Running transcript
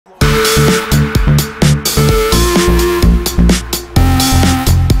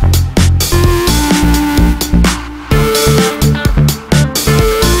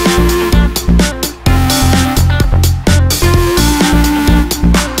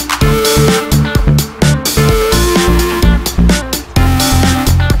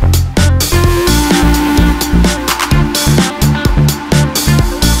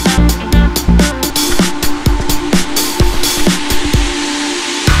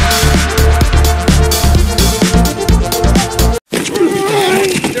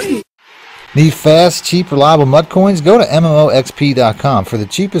Need fast, cheap, reliable mud coins? Go to MMOXP.com for the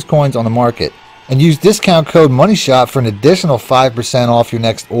cheapest coins on the market. And use discount code MONEYSHOT for an additional 5% off your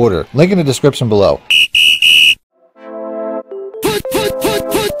next order. Link in the description below.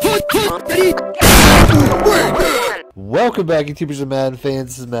 Welcome back, YouTubers and Madden fans.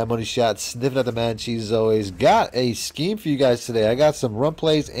 This is Mad Money Shot, sniffing at the Madden cheese as always. Got a scheme for you guys today. I got some run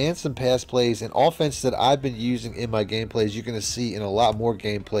plays and some pass plays and offense that I've been using in my gameplays. You're going to see in a lot more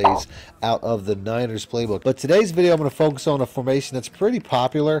gameplays out of the Niners playbook. But today's video, I'm going to focus on a formation that's pretty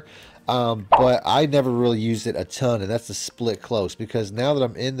popular. But I never really used it a ton, and that's the split close, because now that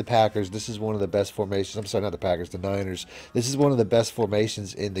I'm in the Packers, this is one of the best formations. I'm sorry, not the Packers, the Niners. This is one of the best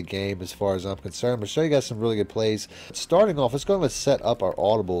formations in the game as far as I'm concerned. I'm going to show you guys some really good plays. Starting off, let's go and let's set up our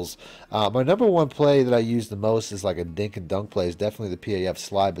audibles. My number one play that I use the most is like a dink and dunk play. Is definitely the PAF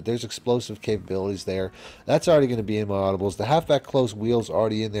slide, but there's explosive capabilities there. That's already going to be in my audibles. The halfback close wheel's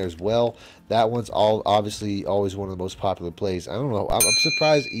already in there as well. That one's obviously always one of the most popular plays. I don't know. I'm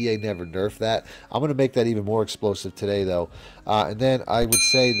surprised EA never nerfed that. I'm going to make that even more explosive today, though. And then I would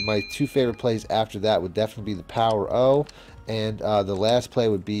say my two favorite plays after that would definitely be the power O. And the last play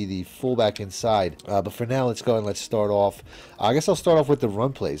would be the fullback inside. But for now, let's go and let's start off. I guess I'll start off with the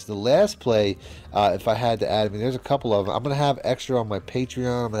run plays. The last play, if I had to add, I mean, there's a couple of them. I'm going to have extra on my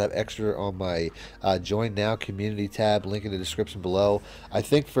Patreon. I'm going to have extra on my Join Now community tab. Link in the description below. I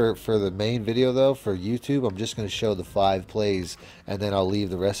think for the main video, though, for YouTube, I'm just going to show the 5 plays. And then I'll leave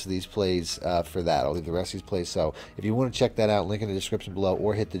the rest of these plays for that. I'll leave the rest of these plays. So if you want to check that out, link in the description below,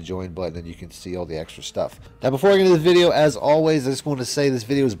 or hit the join button, and you can see all the extra stuff. Now, before I get into the video, as always, I just want to say this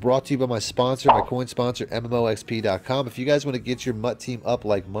video is brought to you by my sponsor, my coin sponsor, MMOXP.com. If you guys want to get your MUT team up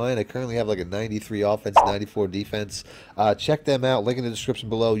like mine, I currently have like a 93 offense, 94 defense. Check them out. Link in the description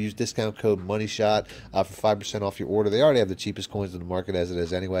below. Use discount code MONEYSHOT for 5% off your order. They already have the cheapest coins in the market as it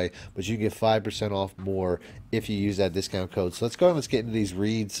is anyway, but you can get 5% off more if you use that discount code. So let's go and let's get into these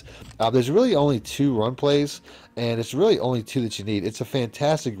reads. There's really only 2 run plays, and it's really only 2 that you need. It's a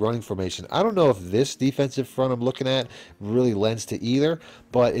fantastic running formation. I don't know if this defensive front I'm looking at really lends to either,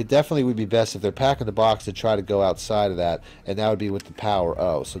 but it definitely would be best if they're packing the box to try to go outside of that, and that would be with the power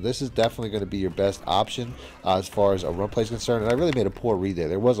O. So this is definitely going to be your best option as far as a run play is concerned. And I really made a poor read there.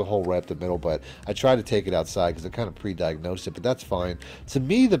 There was a hole right up the middle, but I tried to take it outside because I kind of pre-diagnosed it, but that's fine. To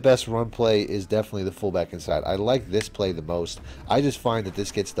me, the best run play is definitely the fullback inside. I like this play the most. I just find that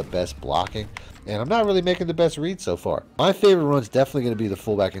this gets the best blocking, and I'm not really making the best read so far. My favorite run's definitely going to be the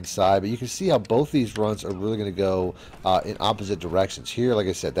fullback inside, but you can see how both these runs are really going to go in opposite directions. Here, like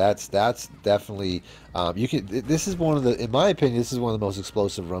I said, that's definitely this is one of the, in my opinion, this is one of the most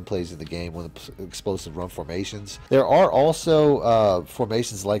explosive run plays in the game, one of the explosive run formations. There are also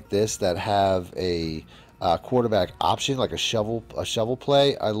formations like this that have a quarterback option, like a shovel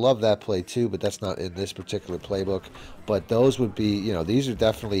play. I love that play too, but that's not in this particular playbook. But those would be, you know, these are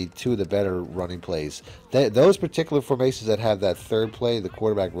definitely 2 of the better running plays. Those particular formations that have that third play, the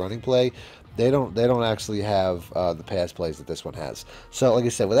quarterback running play, they don't actually have the pass plays that this one has. So like I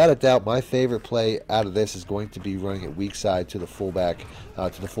said, without a doubt, my favorite play out of this is going to be running it weak side to the fullback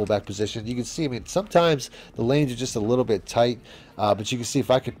position. You can see, I mean, sometimes the lanes are just a little bit tight, but you can see if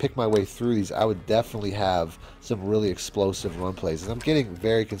I could pick my way through these, I would definitely have some really explosive run plays, and I'm getting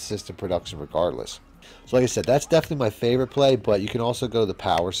very consistent production regardless. So like I said, that's definitely my favorite play, but you can also go to the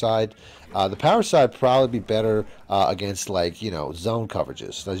power side. The power side probably be better against, like, you know, zone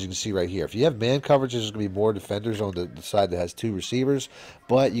coverages. So as you can see right here, if you have man coverages, there's going to be more defenders on the side that has 2 receivers.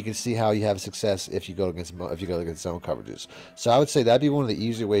 But you can see how you have success if you go against zone coverages. So I would say that'd be one of the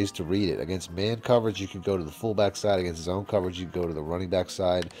easier ways to read it. Against man coverage, you can go to the fullback side. Against zone coverage, you can go to the running back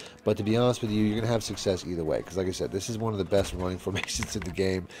side. But to be honest with you, you're going to have success either way, because like I said, this is one of the best running formations in the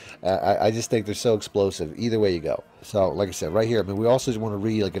game. I just think they're so explosive either way you go. So like I said, right here, I mean, we also want to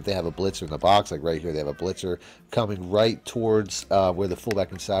read, like, if they have a blitzer in the box, like right here, they have a blitzer coming right towards where the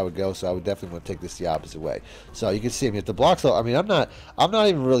fullback inside would go. So I would definitely want to take this the opposite way. So you can see, I mean, if the blocks, I mean, I'm not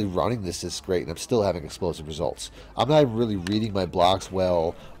even really running this great, and I'm still having explosive results. I'm not even really reading my blocks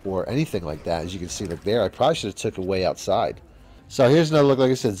well or anything like that. As you can see, like there, I probably should have took it way outside. So here's another look.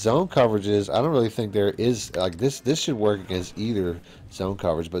 Like I said, zone coverages, I don't really think there is, like, this should work against either zone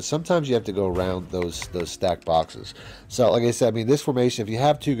coverage, but sometimes you have to go around those stacked boxes. So like I said, I mean, this formation, if you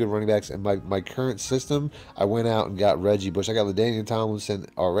have 2 good running backs, in my current system, I went out and got Reggie Bush. I got LaDainian Tomlinson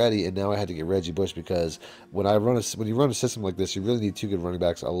already, and now I had to get Reggie Bush, because when you run a system like this, you really need 2 good running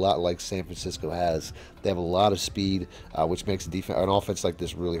backs, a lot like San Francisco has. They have a lot of speed, which makes an offense like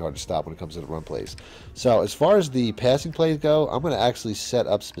this really hard to stop when it comes to the run plays. So as far as the passing plays go, I'm going to actually set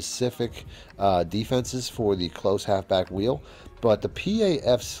up specific defenses for the close halfback wheel. But the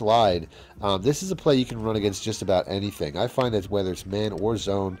PAF slide, this is a play you can run against just about anything. I find that whether it's man or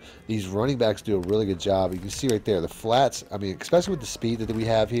zone, these running backs do a really good job. You can see right there, the flats, I mean, especially with the speed that we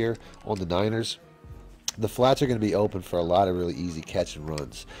have here on the Niners, the flats are going to be open for a lot of really easy catch and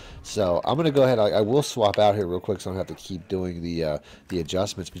runs. So I'm going to go ahead. I will swap out here real quick so I don't have to keep doing the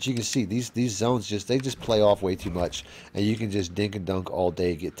adjustments. But you can see these zones they just play off way too much, and you can just dink and dunk all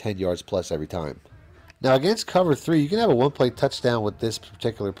day, get 10 yards plus every time. Now against cover 3, you can have a one-play touchdown with this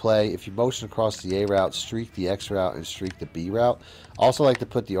particular play if you motion across the A route, streak the X route, and streak the B route. Also like to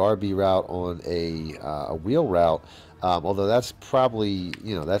put the RB route on a wheel route. Although that's probably,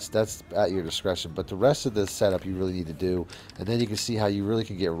 you know, that's at your discretion. But the rest of the setup you really need to do, and then you can see how you really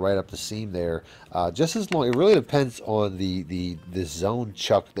can get right up the seam there. Just as long, it really depends on the zone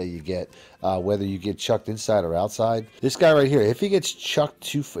chuck that you get, whether you get chucked inside or outside. This guy right here, if he gets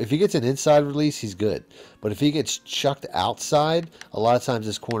chucked if he gets an inside release, he's good. But if he gets chucked outside, a lot of times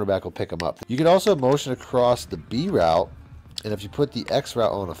this cornerback will pick him up. You can also motion across the B route, and if you put the X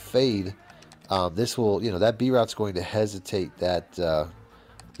route on a fade, this will, you know, that B route's going to hesitate that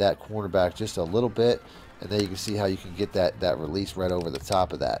that cornerback just a little bit, and then you can see how you can get that release right over the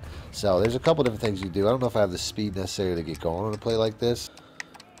top of that. So there's a couple different things you do. I don't know if I have the speed necessary to get going on a play like this,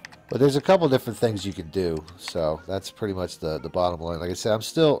 but there's a couple different things you can do. So that's pretty much the bottom line. Like I said, I'm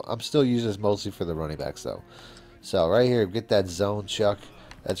still using this mostly for the running backs though. So right here, get that zone chuck.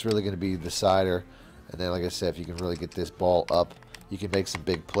 That's really going to be the decider. And then, like I said, if you can really get this ball up, you can make some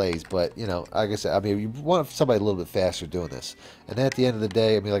big plays. But, you know, like I said, I mean, you want somebody a little bit faster doing this. And at the end of the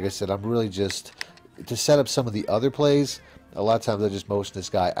day, I mean, like I said, I'm really just, to set up some of the other plays, a lot of times I just motion this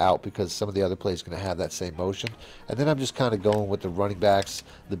guy out because some of the other plays are going to have that same motion. And then I'm just kind of going with the running backs.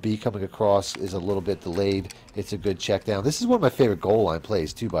 The B coming across is a little bit delayed. It's a good check down. This is one of my favorite goal line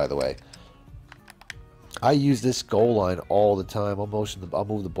plays, too, by the way. I use this goal line all the time. I'll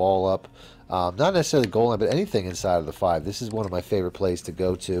move the ball up. Not necessarily goal line, but anything inside of the 5. This is one of my favorite plays to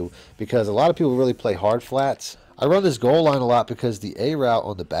go to because a lot of people really play hard flats. I run this goal line a lot because the A route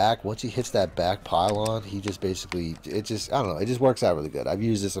on the back, once he hits that back pylon, he just basically, I don't know, it just works out really good. I've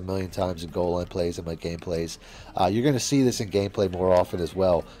used this a million times in goal line plays and my game plays. You're going to see this in gameplay more often as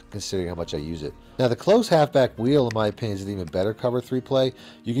well, considering how much I use it. Now, the close halfback wheel, in my opinion, is an even better cover 3 play.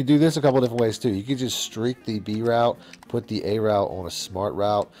 You can do this a couple different ways, too. You can just streak the B route, put the A route on a smart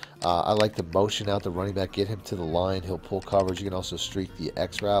route. I like to motion out the running back, get him to the line. He'll pull coverage. You can also streak the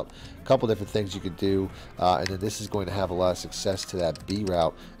X route. A couple different things you could do. And then this is going to have a lot of success to that B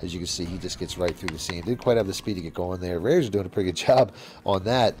route. As you can see, he just gets right through the seam. Didn't quite have the speed to get going there. Raiders are doing a pretty good job on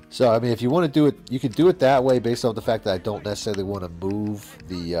that. So, I mean, if you want to do it, you can do it that way based on the fact that I don't necessarily want to move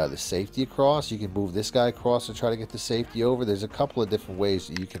the safety across. You can move this guy across and try to get the safety over. There's a couple of different ways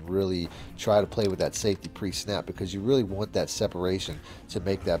that you can really try to play with that safety pre-snap because you really want that separation to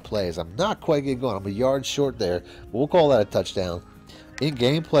make that play. As I'm not quite getting going. I'm a yard short there, but we'll call that a touchdown. In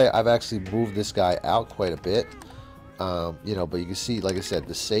gameplay, I've actually moved this guy out quite a bit. You know, but you can see, like I said,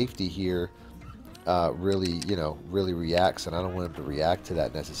 the safety here really reacts, and I don't want him to react to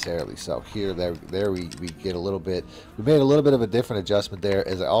that necessarily. So here, there we get a little bit. We made a little bit of a different adjustment there,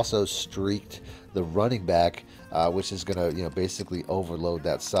 as I also streaked the running back, which is going to, basically overload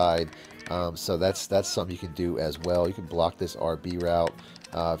that side. So that's something you can do as well. You can block this RB route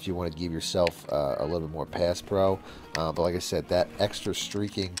if you want to give yourself a little bit more pass pro. But like I said, that extra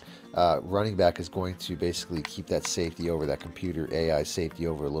streaking running back is going to basically keep that safety over, that computer AI safety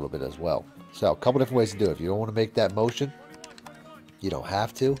over a little bit as well. So a couple different ways to do it. If you don't want to make that motion, you don't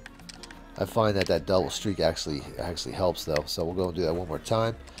have to. I find that double streak actually helps though. So we'll go and do that one more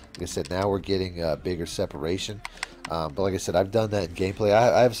time. Like I said, now we're getting bigger separation. But like I said, I've done that in gameplay.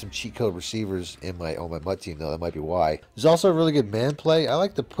 I have some cheat code receivers on my MUT team though. That might be why. There's also a really good man play. I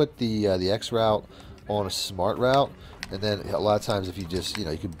like to put the X route on a smart route, and then a lot of times if you just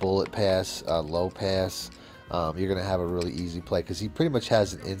you can bullet pass, low pass, you're gonna have a really easy play because he pretty much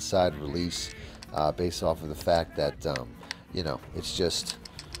has an inside release based off of the fact that it's just.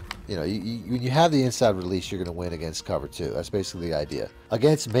 When you have the inside release, you're going to win against cover 2. That's basically the idea.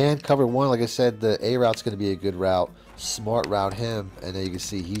 Against man cover 1, like I said, the A route's going to be a good route. Smart route him, and then you can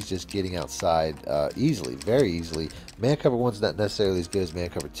see he's just getting outside easily, very easily. Man cover 1's not necessarily as good as man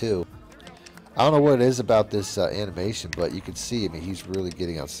cover 2. I don't know what it is about this animation, but you can see, he's really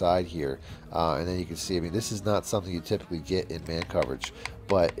getting outside here. And then you can see, this is not something you typically get in man coverage.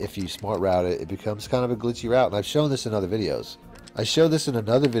 But if you smart route it, it becomes kind of a glitchy route. And I've shown this in other videos. I showed this in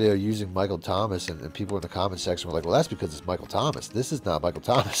another video using Michael Thomas, and people in the comment section were like, well, that's because it's Michael Thomas. This is not Michael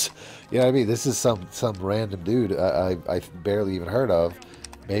Thomas. You know what I mean? This is some random dude I barely even heard of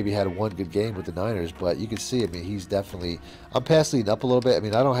maybe had one good game with the Niners, but you can see, I mean, he's definitely, I'm pass leading up a little bit. I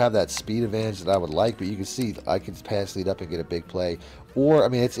mean, I don't have that speed advantage that I would like, but you can see I can pass lead up and get a big play. Or, I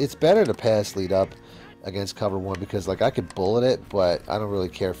mean, it's better to pass lead up against cover one, because like I could bullet it, but I don't really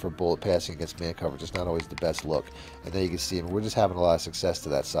care for bullet passing against man coverage. It's not always the best look. And there you can see, I mean, we're just having a lot of success to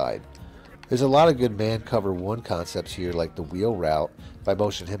that side. There's a lot of good man cover one concepts here, like the wheel route. If I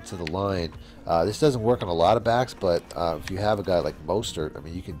motion him to the line, this doesn't work on a lot of backs, but if you have a guy like Mostert, I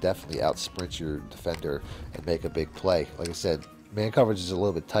mean, you can definitely out sprint your defender and make a big play. Like I said, man coverage is a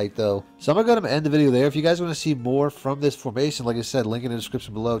little bit tight though. So I'm going to go ahead and end the video there. If you guys want to see more from this formation, like I said, link in the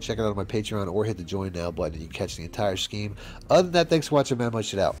description below. Check it out on my Patreon or hit the join now button and you can catch the entire scheme. Other than that, thanks for watching, man.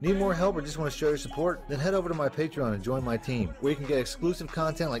 Much it out. Need more help or just want to show your support? Then head over to my Patreon and join my team, where you can get exclusive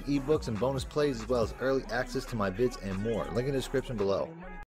content like ebooks and bonus plays, as well as early access to my vids and more. Link in the description below.